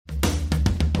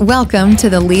Welcome to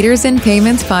the Leaders in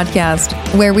Payments podcast,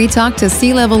 where we talk to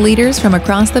C-level leaders from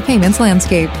across the payments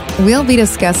landscape. We'll be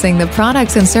discussing the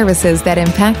products and services that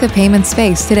impact the payment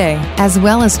space today, as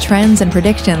well as trends and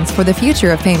predictions for the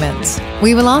future of payments.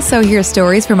 We will also hear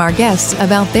stories from our guests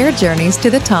about their journeys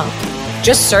to the top.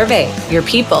 Just survey your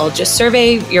people, just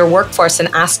survey your workforce and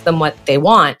ask them what they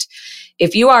want.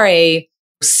 If you are a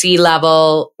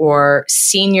C-level or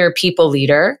senior people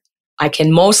leader, I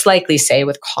can most likely say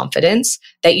with confidence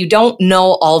that you don't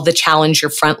know all the challenge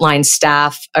your frontline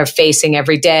staff are facing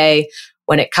every day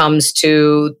when it comes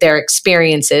to their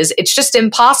experiences. It's just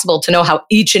impossible to know how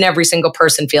each and every single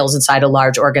person feels inside a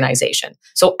large organization.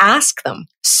 So ask them,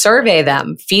 survey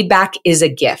them. Feedback is a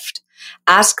gift.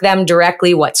 Ask them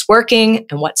directly what's working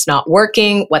and what's not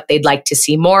working, what they'd like to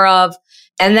see more of.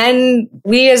 And then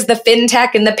we as the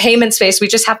fintech and the payment space, we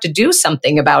just have to do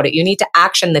something about it. You need to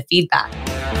action the feedback.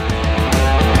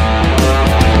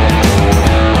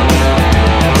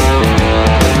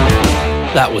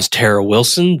 That was Tara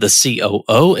Wilson, the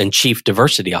COO and Chief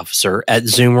Diversity Officer at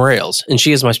Zoom Rails, and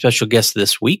she is my special guest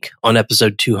this week on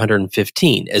episode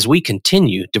 215 as we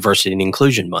continue Diversity and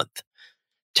Inclusion Month.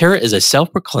 Tara is a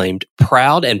self-proclaimed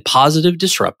proud and positive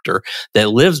disruptor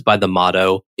that lives by the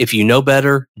motto, if you know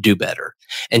better, do better.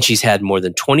 And she's had more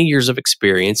than 20 years of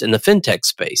experience in the fintech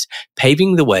space,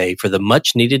 paving the way for the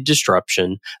much-needed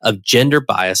disruption of gender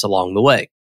bias along the way.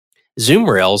 Zoom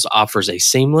Rails offers a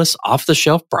seamless,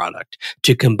 off-the-shelf product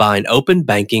to combine open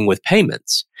banking with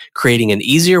payments, creating an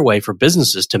easier way for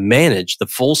businesses to manage the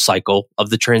full cycle of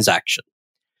the transaction.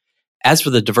 As for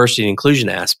the diversity and inclusion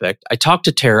aspect, I talked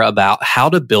to Tara about how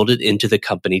to build it into the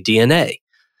company DNA.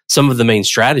 Some of the main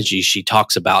strategies she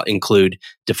talks about include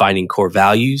defining core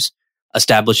values,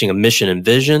 establishing a mission and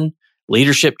vision,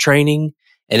 leadership training,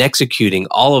 and executing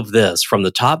all of this from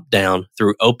the top down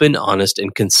through open, honest,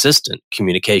 and consistent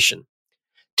communication.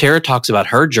 Tara talks about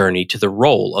her journey to the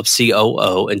role of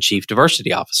COO and Chief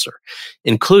Diversity Officer,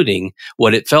 including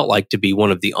what it felt like to be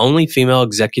one of the only female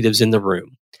executives in the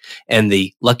room, and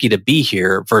the lucky to be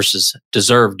here versus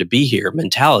deserve to be here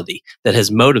mentality that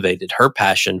has motivated her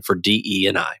passion for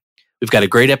DE&I. We've got a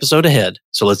great episode ahead,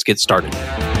 so let's get started.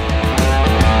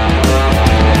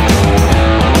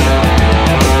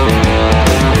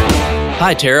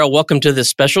 Hi, Tara. Welcome to this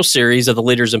special series of the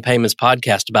Leaders in Payments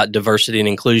podcast about diversity and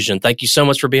inclusion. Thank you so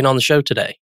much for being on the show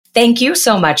today. Thank you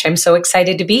so much. I'm so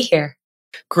excited to be here.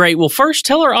 Great. Well, first,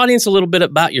 tell our audience a little bit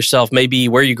about yourself, maybe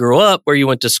where you grew up, where you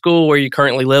went to school, where you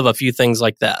currently live, a few things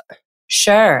like that.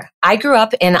 Sure. I grew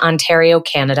up in Ontario,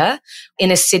 Canada,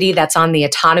 in a city that's on the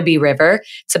Otonabee River.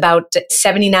 It's about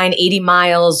 79, 80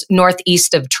 miles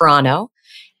northeast of Toronto.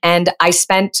 And I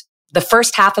spent the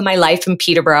first half of my life in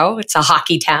Peterborough. It's a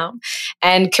hockey town,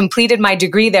 and completed my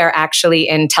degree there actually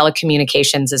in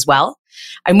telecommunications as well.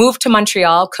 I moved to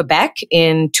Montreal, Quebec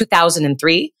in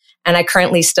 2003, and I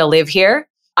currently still live here.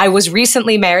 I was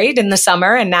recently married in the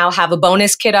summer and now have a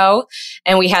bonus kiddo,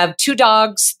 and we have 2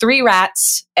 dogs, 3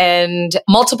 rats, and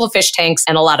multiple fish tanks,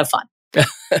 and a lot of fun.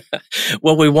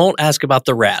 Well, we won't ask about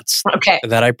the rats. Okay.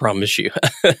 That I promise you.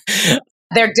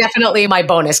 They're definitely my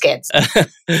bonus kids.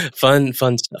 Fun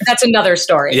stuff. That's another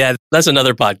story. Yeah, that's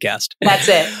another podcast. That's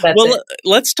it.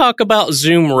 Let's talk about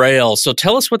Zoom Rails. So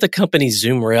tell us what the company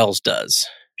Zoom Rails does.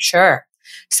 Sure.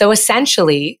 So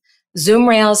essentially, Zoom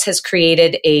Rails has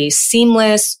created a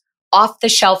seamless,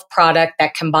 off-the-shelf product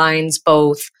that combines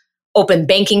both open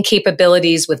banking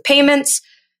capabilities with payments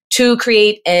to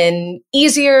create an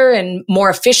easier and more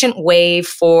efficient way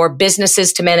for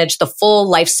businesses to manage the full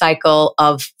life cycle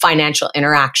of financial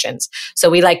interactions. So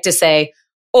we like to say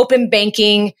open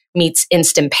banking meets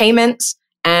instant payments.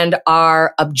 And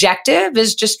our objective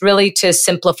is just really to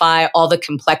simplify all the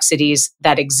complexities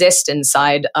that exist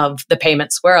inside of the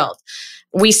payments world.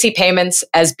 We see payments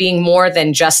as being more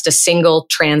than just a single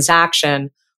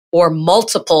transaction or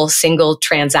multiple single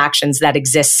transactions that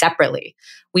exist separately.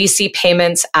 We see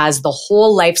payments as the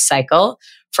whole life cycle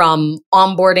from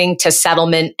onboarding to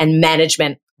settlement and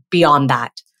management beyond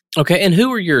that. Okay. And who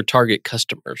are your target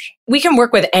customers? We can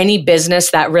work with any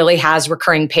business that really has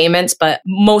recurring payments, but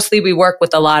mostly we work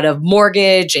with a lot of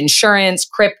mortgage, insurance,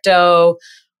 crypto,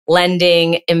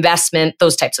 lending, investment,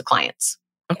 those types of clients.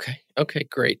 Okay,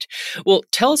 great. Well,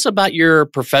 tell us about your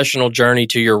professional journey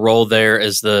to your role there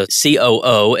as the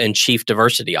COO and Chief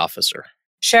Diversity Officer.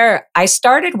 Sure. I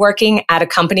started working at a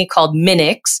company called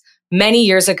Minix many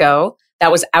years ago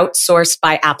that was outsourced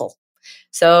by Apple.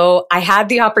 So I had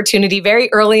the opportunity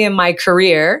very early in my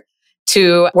career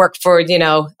to work for,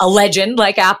 a legend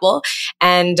like Apple.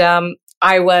 And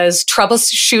I was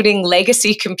troubleshooting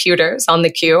legacy computers on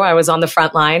the queue. I was on the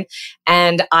front line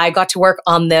and I got to work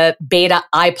on the beta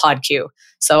iPod queue.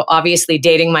 So obviously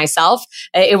dating myself,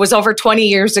 it was over 20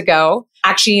 years ago.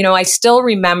 Actually, I still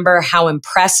remember how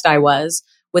impressed I was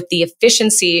with the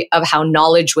efficiency of how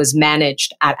knowledge was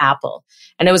managed at Apple.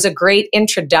 And it was a great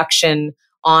introduction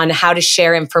on how to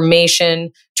share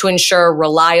information to ensure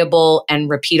reliable and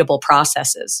repeatable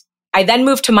processes. I then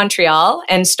moved to Montreal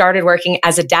and started working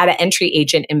as a data entry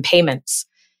agent in payments.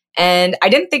 And I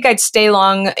didn't think I'd stay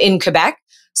long in Quebec.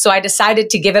 So I decided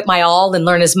to give it my all and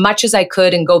learn as much as I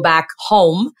could and go back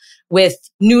home with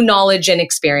new knowledge and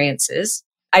experiences.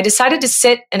 I decided to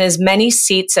sit in as many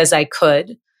seats as I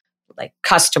could, like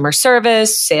customer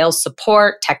service, sales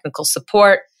support, technical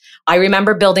support. I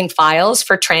remember building files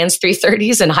for Trans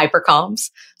 330s and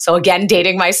hypercoms. So again,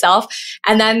 dating myself.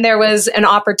 And then there was an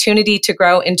opportunity to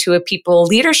grow into a people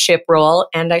leadership role,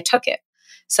 and I took it.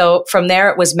 So from there,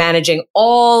 it was managing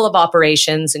all of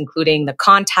operations, including the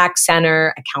contact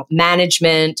center, account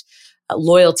management,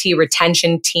 loyalty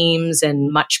retention teams,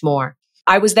 and much more.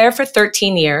 I was there for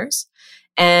 13 years,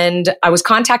 and I was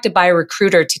contacted by a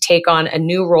recruiter to take on a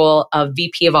new role of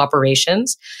VP of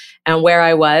operations. And where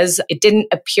I was, it didn't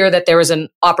appear that there was an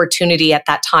opportunity at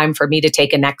that time for me to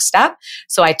take a next step.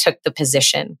 So I took the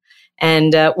position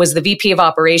and was the VP of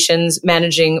operations,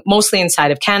 managing mostly inside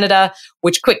of Canada,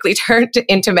 which quickly turned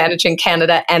into managing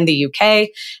Canada and the UK.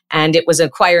 And it was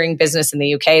acquiring business in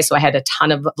the UK. So I had a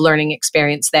ton of learning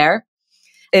experience there.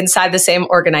 Inside the same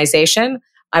organization,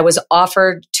 I was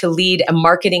offered to lead a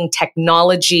marketing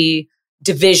technology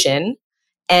division.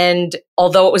 And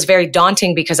although it was very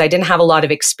daunting because I didn't have a lot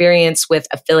of experience with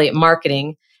affiliate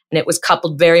marketing, and it was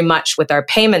coupled very much with our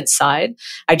payment side,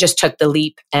 I just took the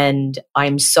leap, and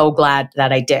I'm so glad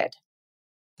that I did.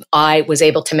 I was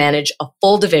able to manage a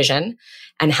full division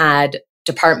and had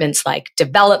departments like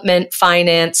development,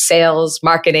 finance, sales,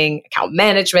 marketing, account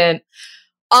management,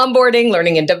 onboarding,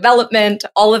 learning and development,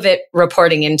 all of it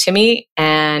reporting into me.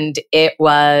 And it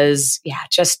was,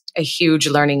 just a huge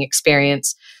learning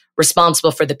experience.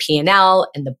 Responsible for the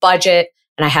P&L and the budget.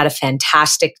 And I had a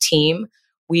fantastic team.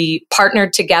 We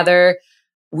partnered together.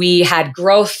 We had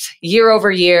growth year over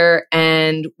year,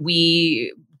 and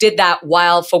we did that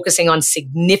while focusing on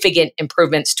significant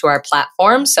improvements to our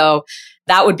platform. So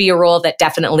that would be a role that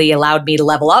definitely allowed me to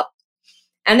level up.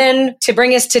 And then to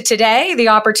bring us to today, the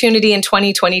opportunity in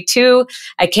 2022,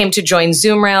 I came to join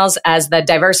ZoomRails as the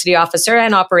diversity officer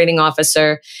and operating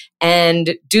officer.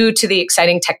 And due to the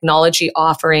exciting technology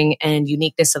offering and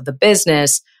uniqueness of the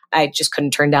business, I just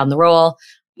couldn't turn down the role.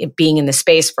 Being in the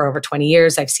space for over 20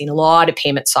 years, I've seen a lot of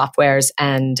payment softwares,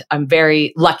 and I'm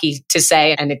very lucky to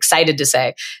say and excited to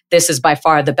say this is by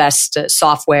far the best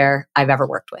software I've ever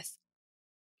worked with.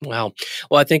 Wow.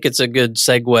 Well, I think it's a good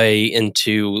segue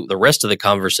into the rest of the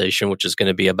conversation, which is going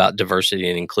to be about diversity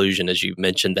and inclusion, as you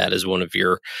mentioned that as one of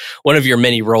your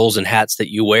many roles and hats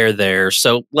that you wear there.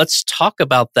 So let's talk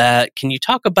about that. Can you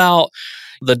talk about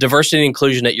the diversity and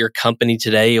inclusion at your company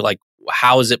today? Like,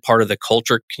 how is it part of the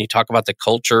culture? Can you talk about the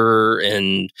culture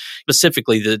and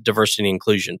specifically the diversity and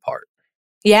inclusion part?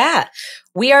 Yeah,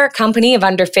 we are a company of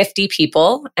under 50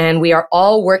 people, and we are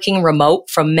all working remote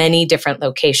from many different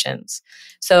locations.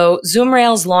 So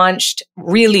ZoomRails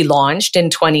really launched in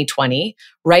 2020,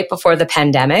 right before the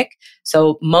pandemic.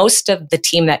 So most of the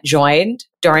team that joined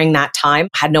during that time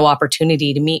had no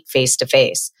opportunity to meet face to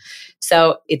face.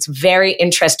 So it's very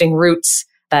interesting roots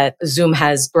that Zoom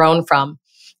has grown from.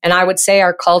 And I would say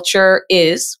our culture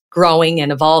is growing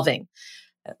and evolving.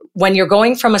 When you're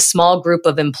going from a small group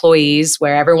of employees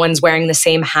where everyone's wearing the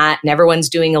same hat and everyone's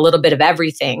doing a little bit of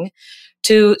everything,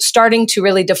 to starting to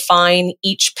really define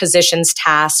each position's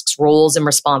tasks, roles, and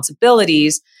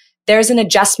responsibilities, there's an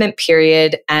adjustment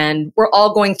period, and we're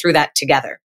all going through that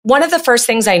together. One of the first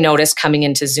things I noticed coming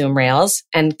into ZoomRails,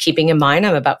 and keeping in mind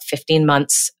I'm about 15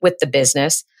 months with the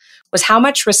business, was how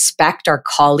much respect our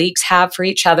colleagues have for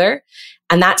each other.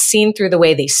 And that's seen through the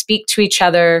way they speak to each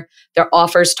other, their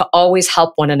offers to always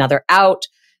help one another out,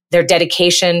 their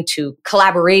dedication to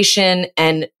collaboration,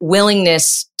 and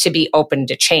willingness to be open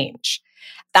to change.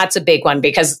 That's a big one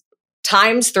because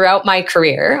times throughout my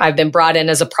career, I've been brought in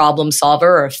as a problem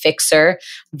solver or a fixer,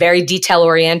 very detail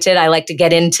oriented. I like to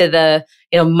get into the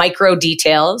micro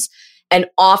details. And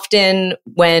often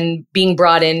when being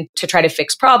brought in to try to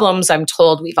fix problems, I'm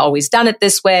told we've always done it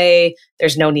this way.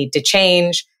 There's no need to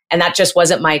change. And that just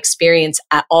wasn't my experience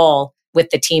at all with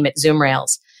the team at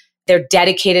ZoomRails. They're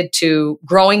dedicated to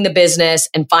growing the business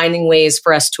and finding ways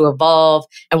for us to evolve.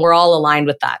 And we're all aligned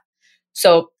with that.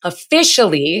 So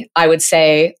officially, I would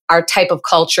say our type of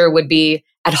culture would be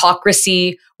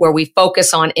adhocracy where we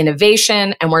focus on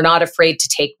innovation and we're not afraid to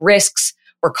take risks.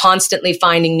 We're constantly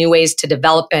finding new ways to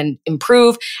develop and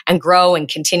improve and grow and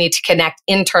continue to connect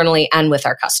internally and with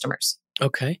our customers.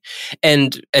 Okay.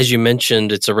 And as you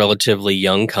mentioned, it's a relatively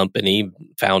young company,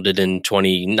 founded in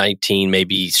 2019,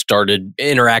 maybe started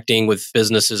interacting with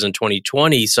businesses in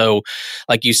 2020. So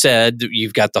like you said,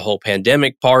 you've got the whole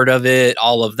pandemic part of it,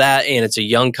 all of that, and it's a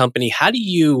young company. How do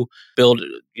you build,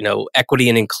 equity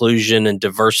and inclusion and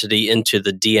diversity into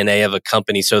the DNA of a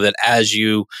company so that as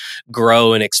you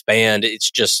grow and expand,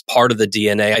 it's just part of the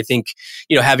DNA? I think,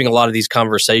 having a lot of these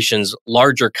conversations,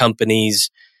 larger companies,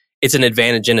 it's an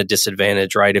advantage and a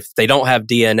disadvantage, right? If they don't have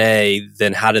DNA,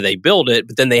 then how do they build it?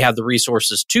 But then they have the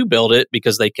resources to build it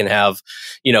because they can have,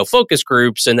 focus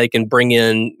groups and they can bring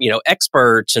in,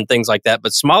 experts and things like that.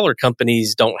 But smaller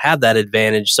companies don't have that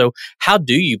advantage. So how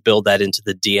do you build that into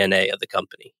the DNA of the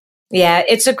company? Yeah,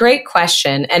 it's a great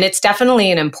question. And it's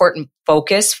definitely an important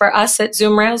focus for us at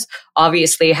Zoom Rails.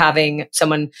 Obviously, having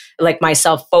someone like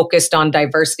myself focused on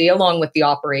diversity along with the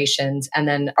operations, and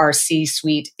then our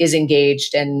C-suite is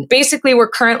engaged. And basically, we're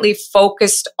currently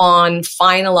focused on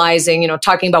finalizing,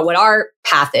 talking about what our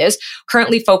path is,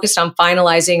 currently focused on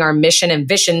finalizing our mission and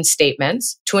vision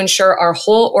statements to ensure our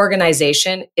whole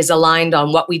organization is aligned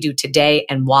on what we do today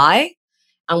and why,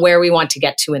 and where we want to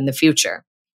get to in the future.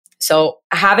 So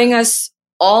having us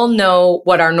all know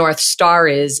what our North Star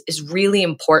is really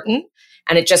important.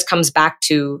 And it just comes back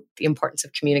to the importance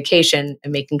of communication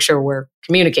and making sure we're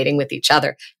communicating with each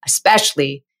other,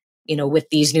 especially, with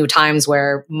these new times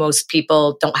where most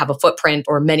people don't have a footprint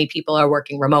or many people are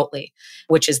working remotely,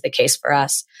 which is the case for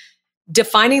us.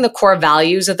 Defining the core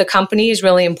values of the company is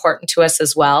really important to us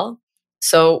as well.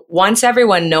 So once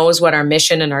everyone knows what our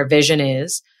mission and our vision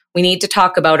is, we need to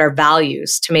talk about our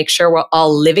values to make sure we're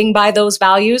all living by those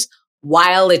values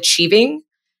while achieving.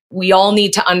 We all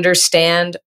need to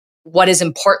understand what is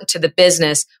important to the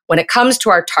business when it comes to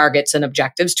our targets and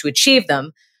objectives to achieve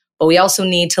them, but we also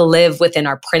need to live within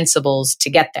our principles to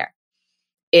get there.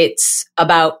 It's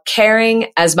about caring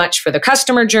as much for the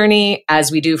customer journey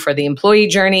as we do for the employee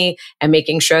journey and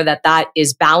making sure that that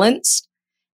is balanced.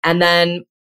 And then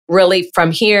really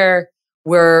from here,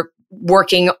 we're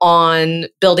working on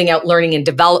building out learning and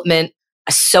development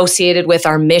associated with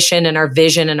our mission and our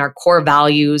vision and our core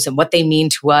values and what they mean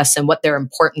to us and what their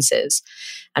importance is.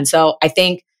 And so I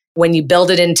think when you build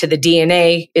it into the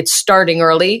DNA, it's starting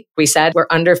early. We said we're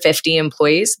under 50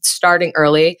 employees. It's starting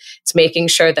early. It's making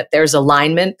sure that there's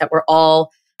alignment, that we're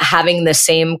all having the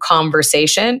same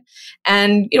conversation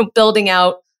and, building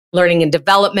out learning and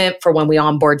development for when we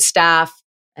onboard staff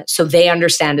so they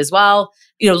understand as well.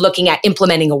 Looking at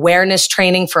implementing awareness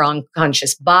training for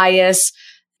unconscious bias.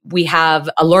 We have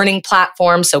a learning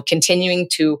platform, so continuing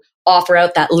to offer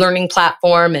out that learning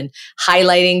platform and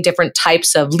highlighting different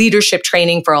types of leadership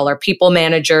training for all our people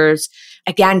managers.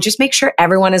 Again, just make sure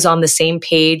everyone is on the same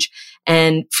page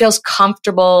and feels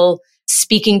comfortable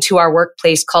speaking to our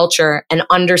workplace culture and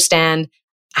understand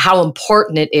how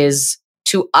important it is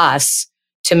to us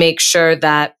to make sure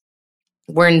that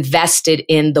we're invested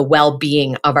in the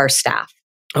well-being of our staff.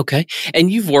 Okay.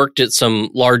 And you've worked at some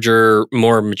larger,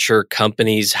 more mature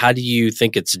companies. How do you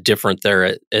think it's different there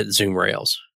at Zoom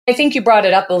Rails? I think you brought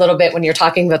it up a little bit when you're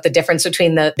talking about the difference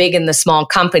between the big and the small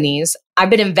companies. I've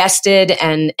been invested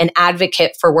and an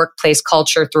advocate for workplace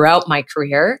culture throughout my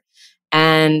career.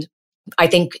 And I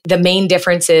think the main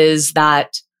difference is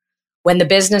that when the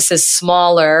business is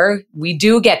smaller, we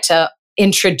do get to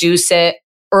introduce it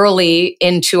early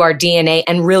into our DNA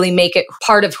and really make it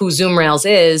part of who Zoom Rails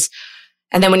is.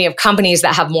 And then when you have companies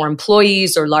that have more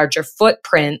employees or larger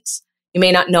footprints, you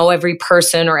may not know every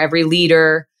person or every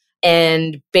leader.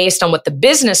 And based on what the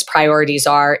business priorities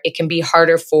are, it can be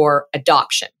harder for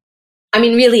adoption. I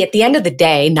mean, really, at the end of the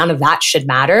day, none of that should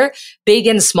matter. Big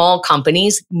and small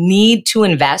companies need to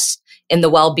invest in the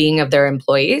well-being of their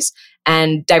employees,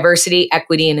 and diversity,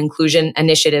 equity, and inclusion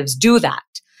initiatives do that.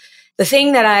 The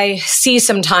thing that I see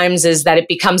sometimes is that it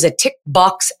becomes a tick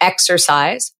box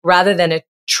exercise rather than a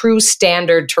true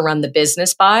standard to run the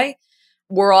business by.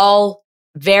 We're all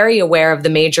very aware of the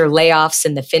major layoffs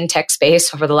in the fintech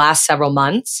space over the last several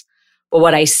months. But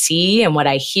what I see and what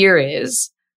I hear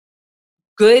is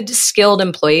good, skilled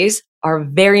employees are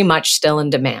very much still in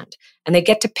demand, and they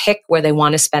get to pick where they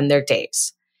want to spend their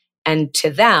days. And to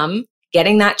them,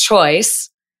 getting that choice,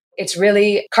 it's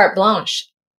really carte blanche.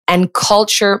 And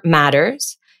culture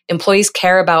matters. Employees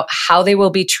care about how they will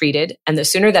be treated. And the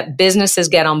sooner that businesses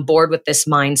get on board with this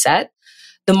mindset,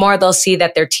 the more they'll see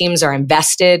that their teams are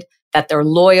invested, that they're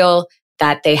loyal,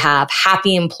 that they have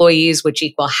happy employees, which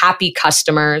equal happy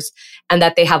customers, and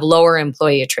that they have lower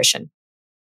employee attrition.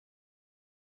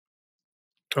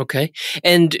 Okay.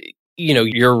 And,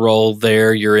 your role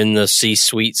there, you're in the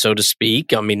C-suite, so to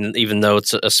speak. I mean, even though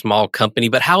it's a small company,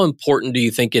 but how important do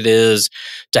you think it is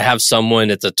to have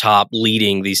someone at the top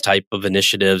leading these type of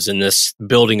initiatives and this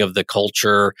building of the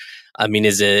culture? I mean,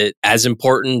 is it as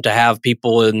important to have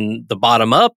people in the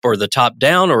bottom up or the top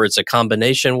down, or it's a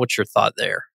combination? What's your thought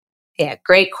there? Yeah,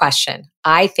 great question.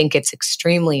 I think it's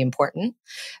extremely important.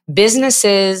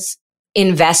 Businesses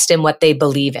invest in what they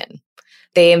believe in.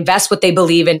 They invest what they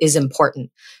believe in is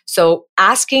important. So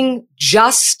asking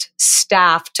just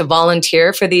staff to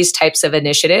volunteer for these types of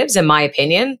initiatives, in my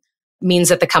opinion, means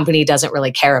that the company doesn't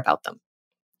really care about them.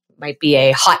 Might be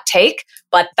a hot take,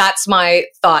 but that's my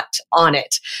thought on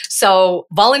it. So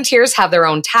volunteers have their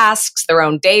own tasks, their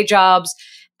own day jobs,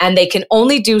 and they can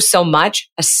only do so much,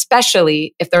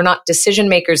 especially if they're not decision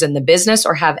makers in the business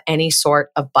or have any sort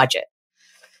of budget.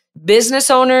 Business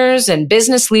owners and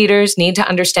business leaders need to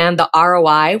understand the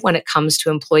ROI when it comes to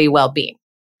employee well-being.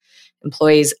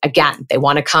 Employees, again, they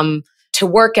want to come to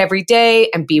work every day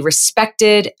and be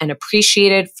respected and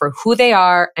appreciated for who they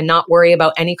are and not worry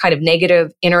about any kind of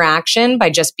negative interaction by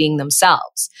just being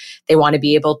themselves. They want to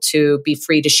be able to be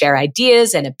free to share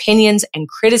ideas and opinions and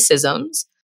criticisms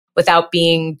without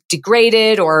being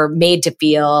degraded or made to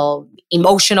feel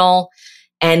emotional.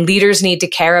 And leaders need to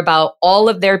care about all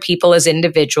of their people as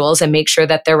individuals and make sure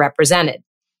that they're represented.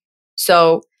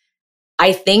 So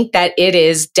I think that it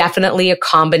is definitely a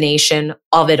combination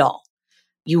of it all.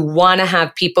 You want to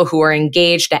have people who are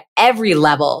engaged at every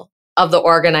level of the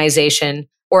organization,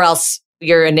 or else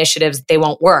your initiatives, they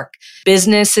won't work.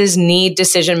 Businesses need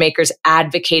decision makers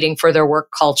advocating for their work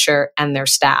culture and their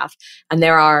staff. And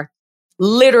there are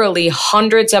literally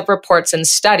hundreds of reports and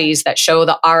studies that show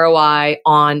the ROI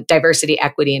on diversity,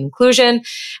 equity, and inclusion.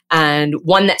 And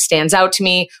one that stands out to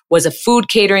me was a food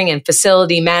catering and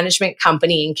facility management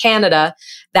company in Canada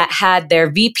that had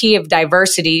their VP of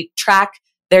diversity track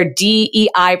their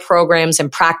DEI programs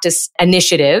and practice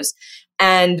initiatives.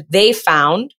 And they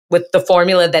found with the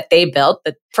formula that they built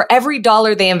that for every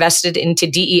dollar they invested into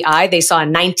DEI, they saw a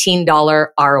 $19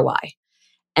 ROI.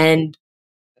 And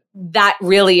that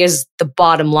really is the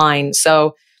bottom line.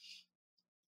 So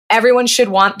everyone should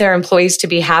want their employees to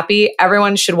be happy.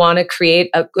 Everyone should want to create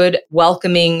a good,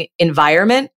 welcoming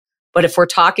environment. But if we're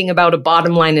talking about a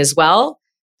bottom line as well,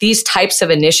 these types of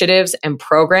initiatives and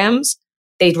programs,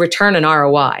 they return an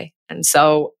ROI. And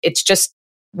so it's just,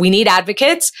 we need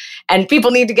advocates and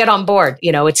people need to get on board.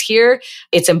 It's here.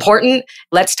 It's important.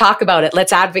 Let's talk about it.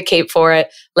 Let's advocate for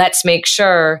it. Let's make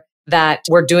sure that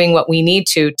we're doing what we need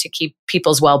to keep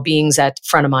people's well-beings at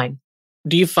front of mind.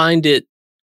 Do you find it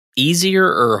easier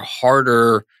or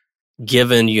harder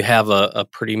given you have a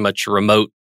pretty much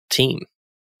remote team?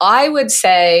 I would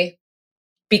say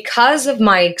because of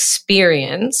my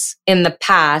experience in the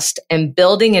past and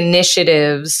building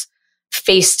initiatives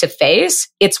face to face,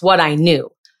 it's what I knew.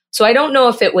 So I don't know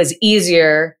if it was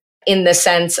easier in the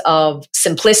sense of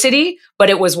simplicity, but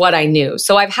it was what I knew.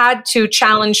 So I've had to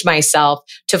challenge myself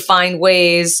to find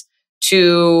ways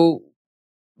to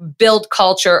build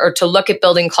culture or to look at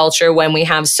building culture when we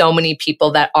have so many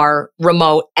people that are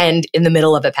remote and in the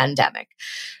middle of a pandemic.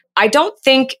 I don't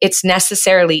think it's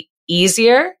necessarily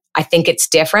easier. I think it's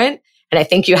different. And I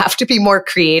think you have to be more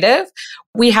creative.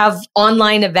 We have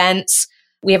online events.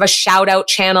 We have a shout out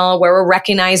channel where we're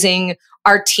recognizing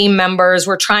our team members.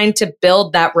 We're trying to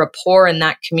build that rapport and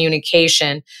that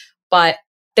communication. But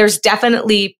there's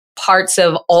definitely parts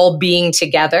of all being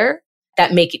together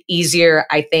that make it easier,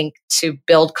 I think, to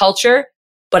build culture.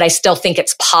 But I still think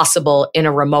it's possible in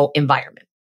a remote environment.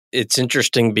 It's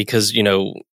interesting because,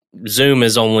 Zoom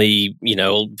is only,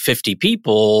 50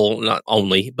 people, not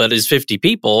only, but is 50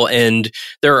 people. And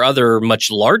there are other much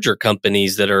larger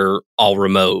companies that are all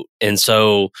remote. And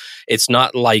so it's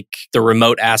not like the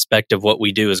remote aspect of what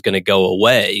we do is going to go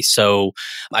away. So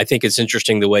I think it's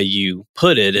interesting the way you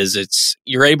put it is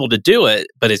you're able to do it,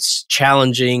 but it's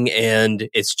challenging and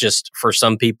it's just for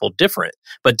some people different.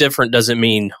 But different doesn't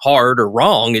mean hard or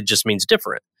wrong. It just means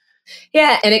different.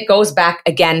 Yeah. And it goes back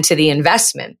again to the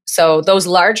investment. So those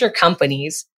larger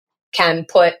companies can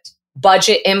put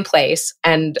budget in place.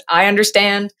 And I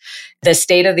understand the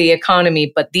state of the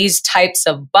economy, but these types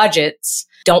of budgets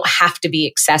don't have to be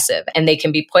excessive and they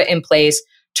can be put in place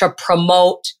to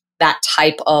promote that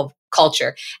type of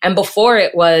culture. And before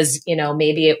it was,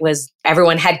 maybe it was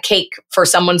everyone had cake for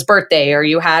someone's birthday or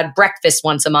you had breakfast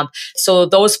once a month. So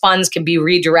those funds can be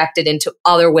redirected into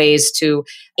other ways to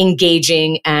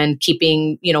engaging and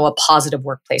keeping, a positive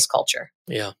workplace culture.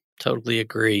 Yeah, totally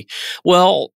agree.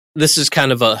 Well, This is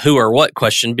kind of a who or what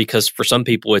question, because for some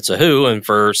people it's a who, and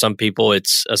for some people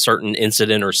it's a certain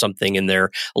incident or something in their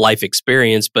life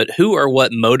experience. But who or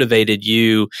what motivated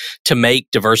you to make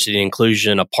diversity and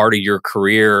inclusion a part of your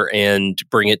career and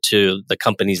bring it to the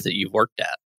companies that you've worked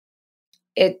at?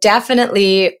 It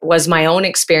definitely was my own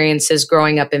experiences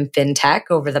growing up in fintech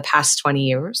over the past 20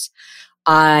 years.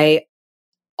 I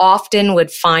often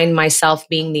would find myself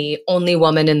being the only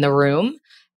woman in the room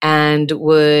and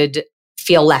would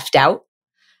feel left out.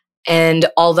 And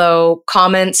although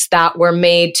comments that were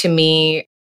made to me,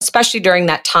 especially during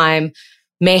that time,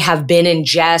 may have been in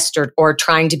jest or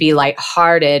trying to be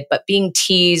lighthearted, but being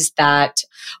teased that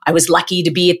I was lucky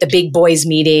to be at the big boys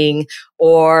meeting,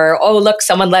 or, oh, look,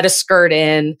 someone let a skirt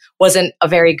in, wasn't a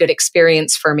very good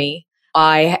experience for me.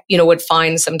 I, would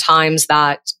find sometimes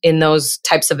that in those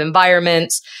types of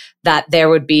environments that there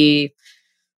would be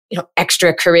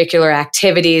extracurricular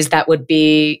activities that would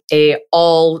be a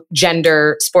all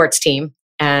gender sports team,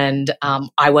 and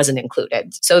I wasn't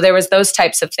included. So there was those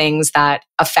types of things that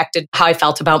affected how I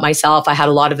felt about myself. I had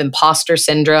a lot of imposter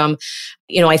syndrome.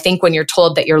 I think when you're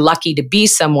told that you're lucky to be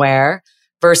somewhere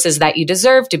versus that you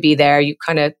deserve to be there, you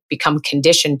kind of become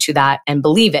conditioned to that and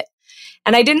believe it.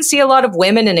 And I didn't see a lot of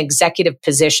women in executive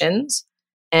positions,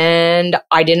 and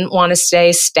I didn't want to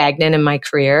stay stagnant in my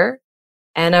career.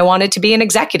 And I wanted to be an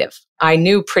executive. I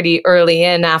knew pretty early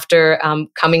in after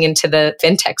coming into the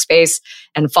fintech space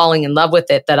and falling in love with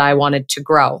it that I wanted to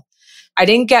grow. I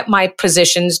didn't get my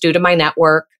positions due to my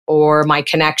network or my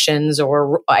connections,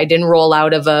 or I didn't roll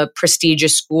out of a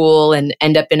prestigious school and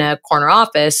end up in a corner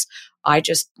office. I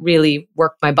just really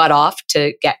worked my butt off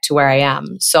to get to where I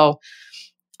am. So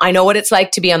I know what it's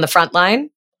like to be on the front line.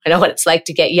 I know what it's like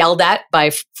to get yelled at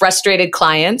by frustrated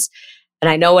clients. And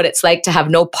I know what it's like to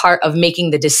have no part of making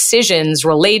the decisions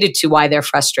related to why they're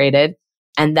frustrated.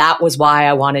 And that was why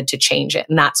I wanted to change it.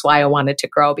 And that's why I wanted to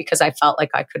grow, because I felt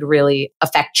like I could really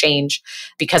affect change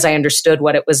because I understood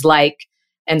what it was like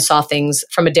and saw things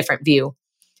from a different view.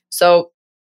 So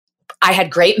I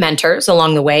had great mentors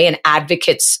along the way and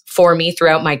advocates for me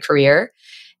throughout my career.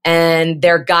 And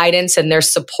their guidance and their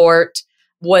support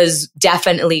was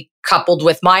definitely coupled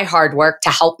with my hard work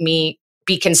to help me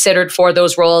be considered for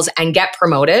those roles and get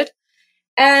promoted.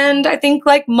 And I think,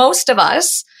 like most of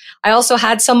us, I also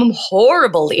had some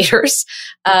horrible leaders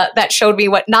that showed me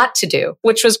what not to do,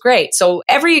 which was great. So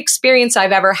every experience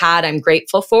I've ever had, I'm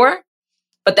grateful for,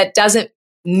 but that doesn't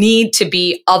need to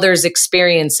be others'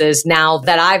 experiences now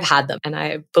that I've had them. And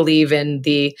I believe in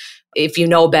the, if you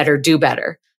know better, do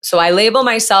better. So I label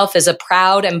myself as a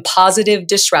proud and positive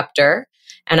disruptor,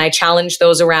 and I challenge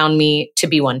those around me to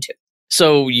be one too.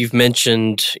 So you've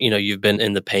mentioned, you've been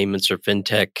in the payments or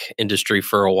fintech industry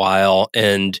for a while,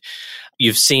 and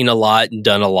you've seen a lot and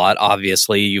done a lot.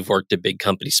 Obviously, you've worked at big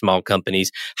companies, small companies.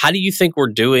 How do you think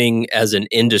we're doing as an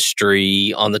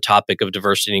industry on the topic of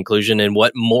diversity and inclusion, and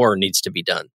what more needs to be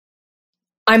done?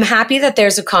 I'm happy that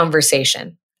there's a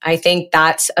conversation. I think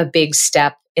that's a big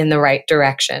step in the right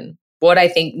direction. What I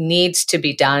think needs to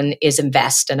be done is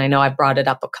invest. And I know I've brought it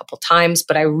up a couple times,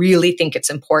 but I really think it's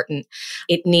important.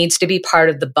 It needs to be part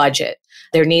of the budget.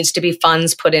 There needs to be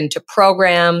funds put into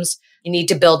programs. You need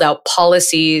to build out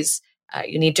policies.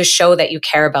 You need to show that you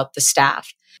care about the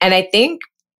staff. And I think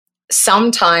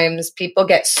sometimes people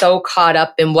get so caught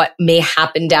up in what may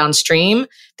happen downstream,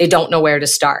 they don't know where to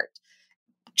start.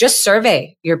 Just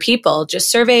survey your people,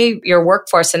 just survey your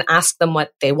workforce and ask them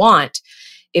what they want.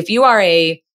 If you are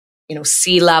a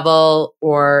C-level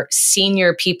or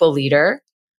senior people leader,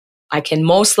 I can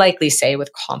most likely say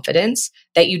with confidence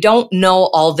that you don't know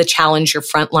all the challenge your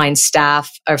frontline staff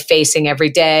are facing every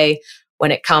day when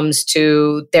it comes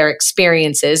to their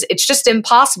experiences. It's just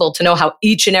impossible to know how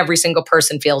each and every single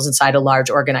person feels inside a large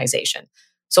organization.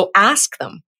 So ask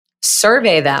them,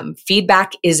 survey them.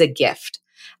 Feedback is a gift.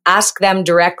 Ask them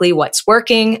directly what's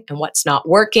working and what's not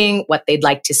working, what they'd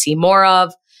like to see more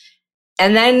of.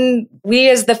 And then we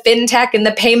as the fintech and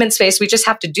the payment space, we just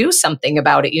have to do something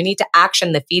about it. You need to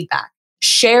action the feedback,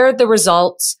 share the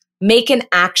results, make an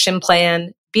action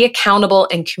plan, be accountable,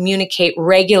 and communicate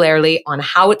regularly on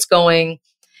how it's going.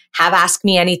 Have Ask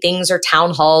Me Anythings or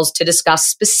town halls to discuss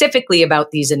specifically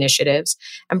about these initiatives,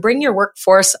 and bring your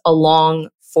workforce along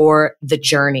for the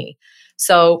journey.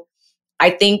 So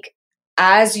I think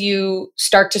as you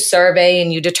start to survey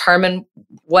and you determine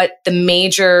what the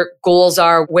major goals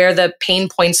are, where the pain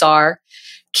points are,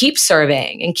 keep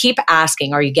surveying and keep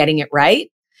asking, are you getting it right?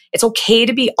 It's okay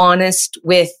to be honest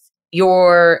with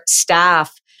your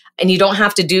staff, and you don't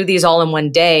have to do these all in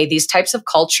one day. These types of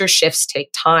culture shifts take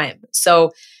time.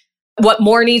 So what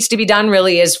more needs to be done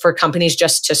really is for companies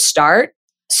just to start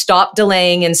stop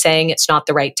delaying and saying it's not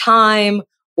the right time,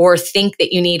 or think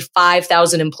that you need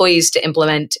 5,000 employees to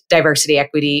implement diversity,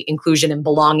 equity, inclusion, and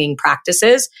belonging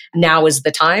practices. Now is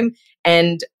the time.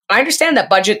 And I understand that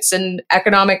budgets and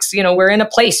economics, we're in a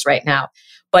place right now,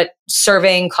 but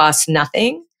surveying costs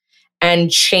nothing,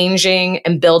 and changing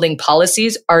and building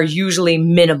policies are usually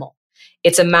minimal.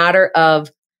 It's a matter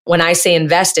of, when I say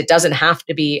invest, it doesn't have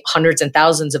to be hundreds and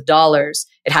thousands of dollars.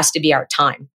 It has to be our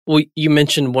time. Well, you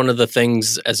mentioned one of the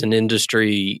things as an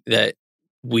industry that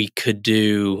we could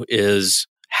do is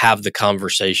have the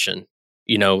conversation,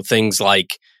 things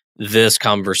like this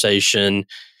conversation.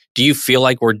 Do you feel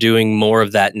like we're doing more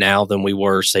of that now than we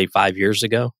were, say, 5 years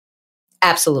ago?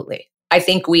 Absolutely. I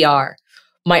think we are.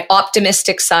 My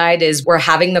optimistic side is we're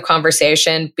having the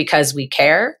conversation because we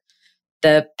care.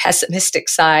 The pessimistic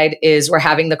side is we're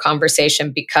having the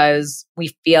conversation because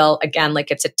we feel, again,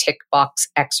 like it's a tick box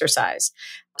exercise.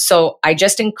 So I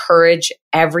just encourage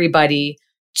everybody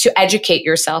to educate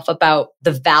yourself about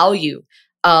the value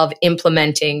of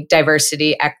implementing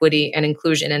diversity, equity, and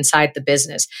inclusion inside the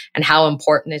business and how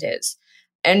important it is.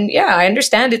 And yeah, I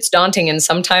understand it's daunting. And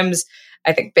sometimes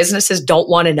I think businesses don't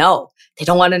want to know. They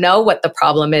don't want to know what the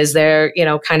problem is. They're,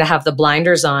 kind of have the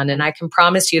blinders on. And I can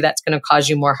promise you that's going to cause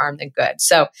you more harm than good.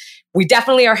 So we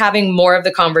definitely are having more of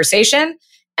the conversation.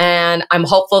 And I'm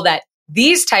hopeful that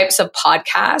these types of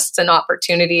podcasts and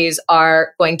opportunities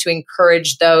are going to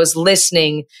encourage those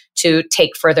listening to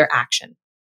take further action.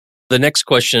 The next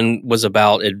question was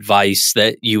about advice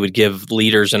that you would give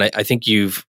leaders. And I think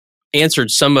you've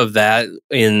answered some of that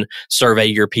in survey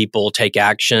your people, take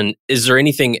action. Is there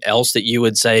anything else that you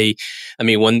would say? I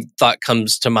mean, one thought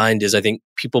comes to mind is I think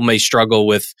people may struggle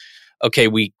with, okay,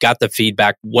 we got the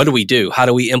feedback. What do we do? How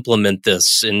do we implement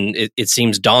this? And it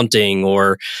seems daunting.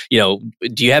 Or, do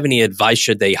you have any advice?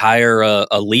 Should they hire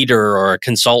a leader or a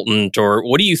consultant? Or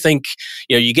what do you think?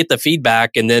 You get the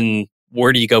feedback and then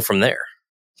where do you go from there?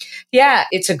 Yeah,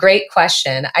 it's a great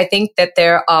question. I think that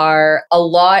there are a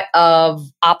lot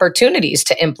of opportunities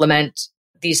to implement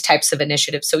these types of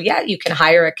initiatives. So yeah, you can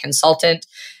hire a consultant.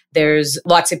 There's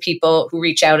lots of people who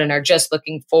reach out and are just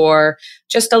looking for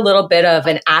just a little bit of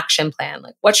an action plan.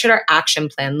 Like, what should our action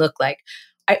plan look like?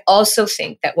 I also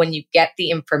think that when you get the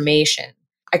information,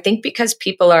 I think because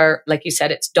people are, like you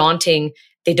said, it's daunting.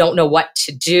 They don't know what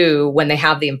to do when they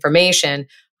have the information.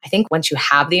 I think once you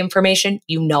have the information,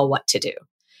 you know what to do.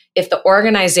 If the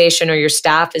organization or your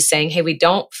staff is saying, hey, we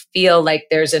don't feel like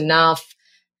there's enough,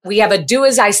 we have a do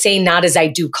as I say, not as I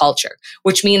do culture,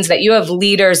 which means that you have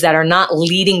leaders that are not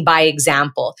leading by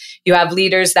example. You have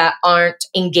leaders that aren't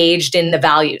engaged in the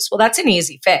values. Well, that's an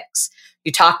easy fix.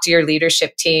 You talk to your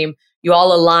leadership team, you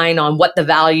all align on what the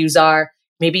values are.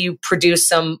 Maybe you produce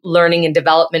some learning and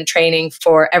development training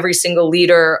for every single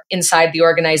leader inside the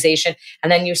organization,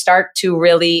 and then you start to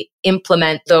really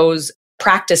implement those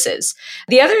practices.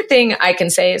 The other thing I can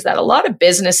say is that a lot of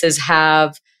businesses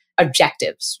have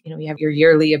objectives. You have your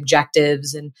yearly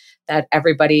objectives, and that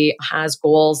everybody has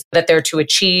goals that they're to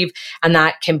achieve. And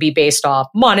that can be based off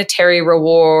monetary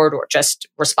reward or just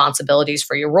responsibilities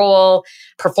for your role,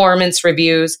 performance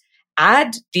reviews.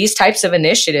 Add these types of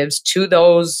initiatives to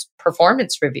those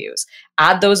performance reviews.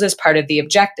 Add those as part of the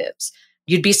objectives.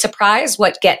 You'd be surprised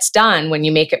what gets done when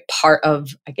you make it part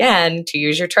of, again, to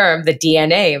use your term, the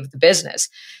DNA of the business.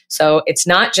 So it's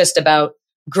not just about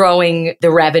growing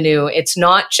the revenue. It's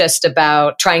not just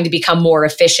about trying to become more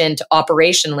efficient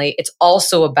operationally. It's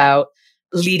also about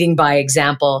leading by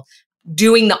example,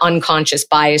 doing the unconscious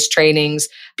bias trainings,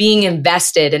 being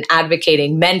invested in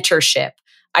advocating, mentorship.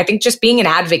 I think just being an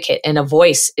advocate and a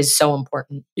voice is so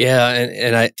important. Yeah.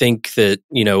 And I think that,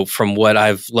 from what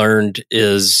I've learned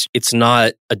is it's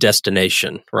not a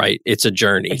destination, right? It's a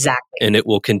journey. Exactly. And it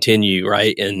will continue,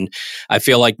 right? And I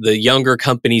feel like the younger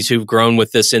companies who've grown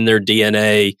with this in their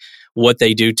DNA, what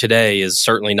they do today is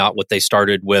certainly not what they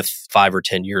started with 5 or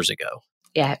 10 years ago.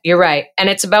 Yeah, you're right. And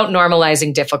it's about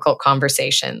normalizing difficult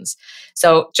conversations.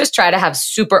 So just try to have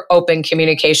super open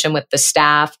communication with the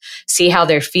staff, see how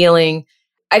they're feeling.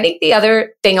 I think the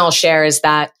other thing I'll share is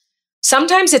that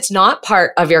sometimes it's not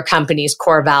part of your company's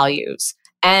core values.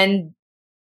 And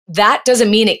that doesn't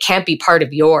mean it can't be part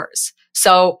of yours.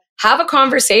 So have a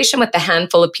conversation with the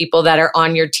handful of people that are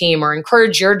on your team, or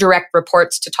encourage your direct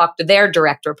reports to talk to their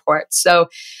direct reports. So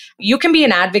you can be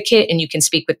an advocate and you can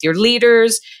speak with your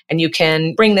leaders and you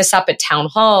can bring this up at town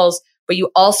halls, but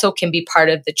you also can be part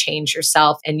of the change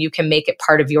yourself and you can make it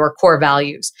part of your core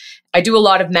values. I do a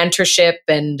lot of mentorship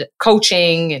and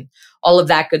coaching and all of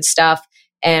that good stuff.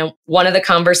 And one of the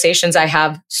conversations I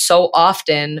have so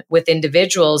often with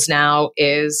individuals now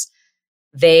is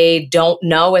they don't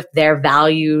know if their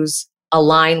values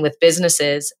align with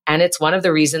businesses, and it's one of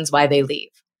the reasons why they leave.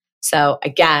 So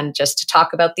again, just to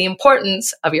talk about the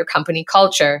importance of your company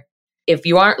culture, if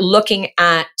you aren't looking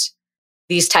at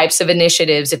these types of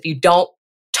initiatives, if you don't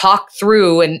talk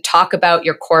through and talk about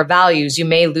your core values, you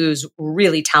may lose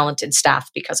really talented staff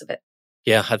because of it.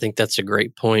 Yeah, I think that's a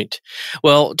great point.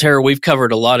 Well, Tara, we've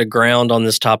covered a lot of ground on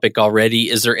this topic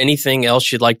already. Is there anything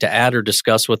else you'd like to add or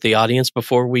discuss with the audience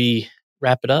before we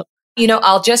wrap it up?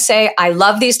 I'll just say I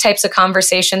love these types of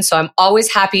conversations, so I'm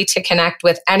always happy to connect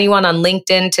with anyone on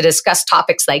LinkedIn to discuss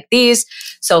topics like these.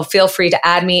 So feel free to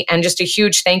add me. And just a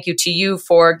huge thank you to you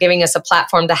for giving us a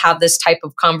platform to have this type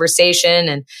of conversation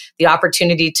and the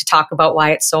opportunity to talk about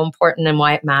why it's so important and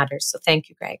why it matters. So thank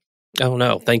you, Greg. Oh,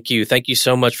 no. Thank you. Thank you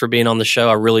so much for being on the show.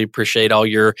 I really appreciate all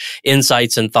your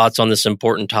insights and thoughts on this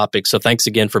important topic. So thanks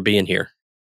again for being here.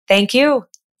 Thank you.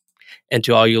 And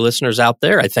to all you listeners out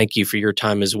there, I thank you for your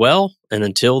time as well. And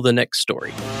until the next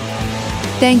story.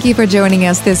 Thank you for joining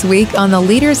us this week on the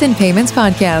Leaders in Payments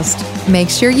podcast. Make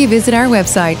sure you visit our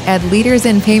website at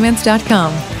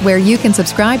leadersinpayments.com, where you can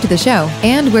subscribe to the show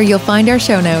and where you'll find our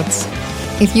show notes.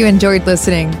 If you enjoyed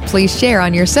listening, please share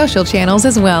on your social channels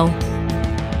as well.